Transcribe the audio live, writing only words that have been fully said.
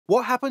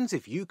What happens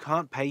if you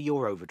can't pay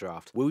your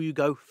overdraft? Will you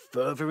go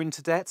further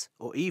into debt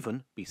or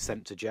even be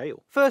sent to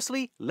jail?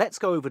 Firstly, let's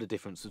go over the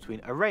difference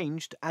between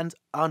arranged and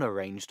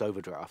unarranged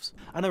overdrafts.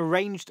 An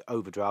arranged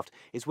overdraft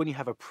is when you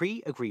have a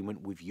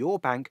pre-agreement with your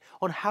bank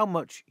on how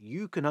much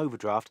you can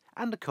overdraft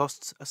and the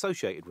costs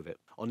associated with it.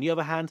 On the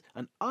other hand,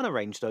 an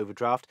unarranged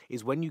overdraft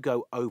is when you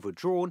go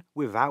overdrawn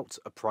without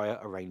a prior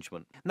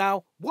arrangement.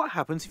 Now, what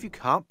happens if you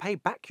can't pay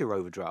back your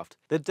overdraft?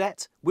 The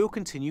debt will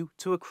continue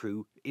to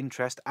accrue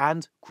interest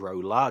and grow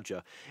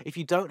larger. If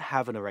you don't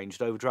have an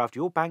arranged overdraft,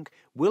 your bank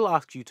will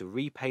ask you to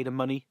repay the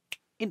money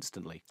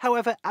instantly.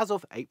 However, as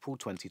of April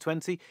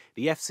 2020,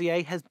 the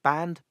FCA has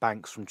banned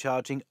banks from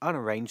charging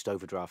unarranged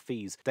overdraft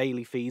fees,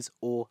 daily fees,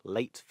 or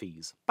late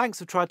fees. Banks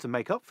have tried to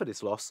make up for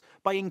this loss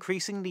by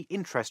increasing the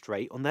interest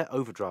rate on their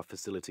overdraft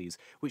facilities,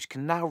 which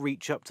can now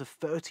reach up to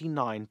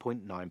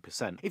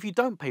 39.9%. If you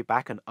don't pay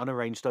back an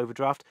unarranged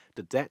overdraft,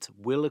 the debt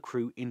will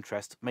accrue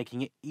interest,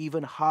 making it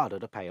even harder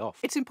to pay off.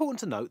 It's important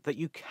to note that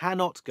you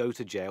cannot go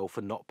to jail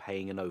for not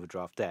paying an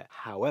overdraft debt.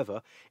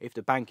 However, if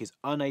the bank is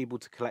unable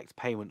to collect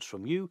payments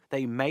from you,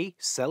 they may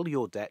sell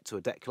your debt to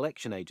a debt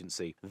collection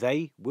agency.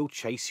 They will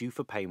chase you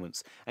for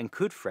payments and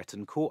could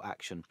threaten court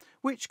action,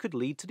 which could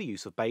lead to the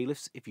use of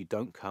bailiffs if you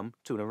don't come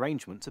to an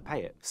arrangement to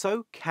pay it.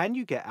 So, can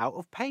you get out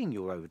of paying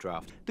your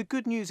overdraft? The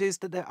good news is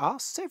that there are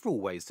several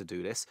ways to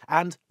do this,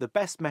 and the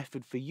best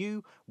method for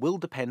you will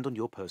depend on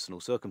your personal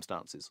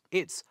circumstances.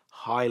 It's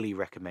highly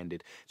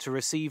recommended to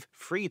receive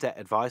free debt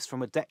advice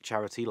from a debt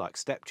charity like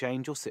Step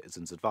Change or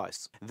Citizens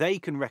Advice. They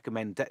can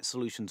recommend debt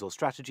solutions or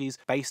strategies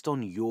based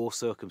on your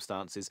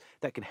circumstances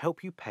that can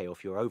help you pay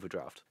off your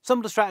overdraft. Some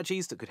of the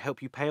strategies that could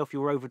help you pay off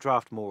your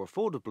overdraft more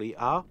affordably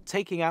are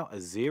taking out a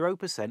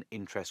 0%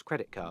 interest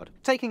credit card.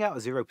 Taking out a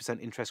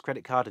 0% interest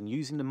credit card and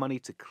using the money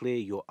to clear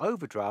your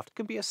overdraft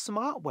can be a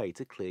smart way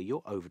to clear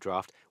your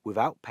overdraft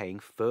without paying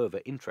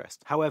further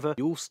interest. However,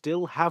 you'll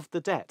still have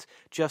the debt,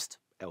 just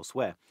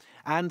elsewhere,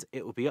 and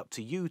it will be up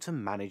to you to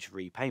manage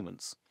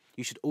repayments.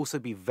 You should also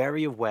be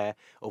very aware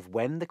of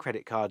when the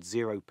credit card's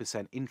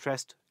 0%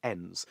 interest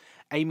ends,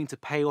 aiming to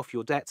pay off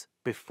your debt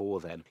before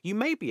then. You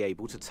may be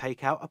able to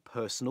take out a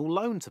personal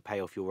loan to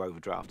pay off your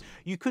overdraft.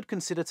 You could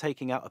consider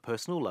taking out a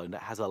personal loan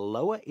that has a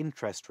lower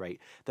interest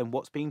rate than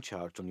what's being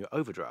charged on your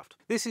overdraft.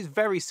 This is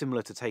very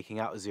similar to taking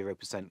out a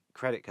 0%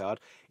 credit card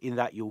in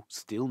that you'll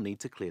still need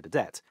to clear the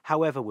debt.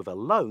 However, with a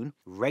loan,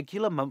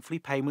 regular monthly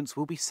payments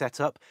will be set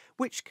up,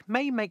 which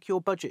may make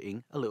your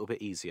budgeting a little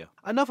bit easier.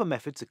 Another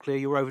method to clear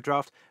your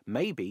overdraft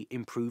may be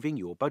improving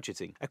your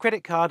budgeting. A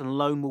credit card and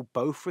loan will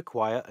both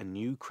require a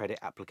new credit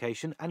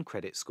application and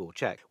credit score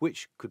check,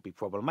 which could be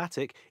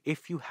problematic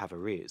if you have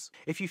arrears.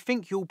 If you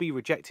think you'll be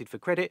rejected for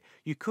credit,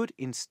 you could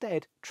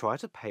instead try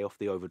to pay off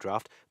the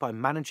overdraft by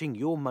managing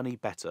your money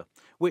better,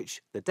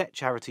 which the debt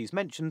charities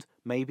mentioned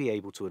may be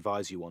able to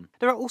advise you on.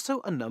 There are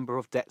also a number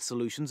of debt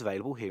solutions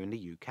available here in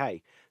the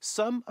UK.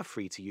 Some are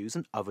free to use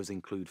and others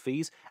include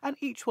fees, and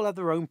each will have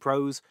their own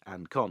pros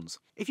and cons.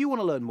 If you want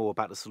to learn more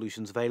about the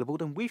solutions available,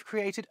 then we've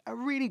created a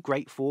really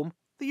great form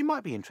that you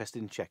might be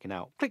interested in checking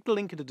out. Click the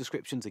link in the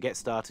description to get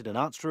started and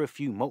answer a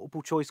few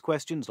multiple choice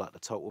questions like the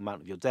total amount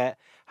of your debt,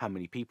 how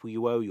many people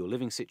you owe, your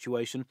living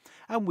situation,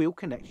 and we'll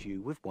connect you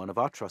with one of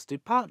our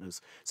trusted partners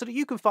so that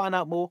you can find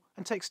out more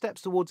and take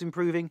steps towards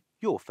improving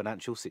your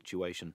financial situation.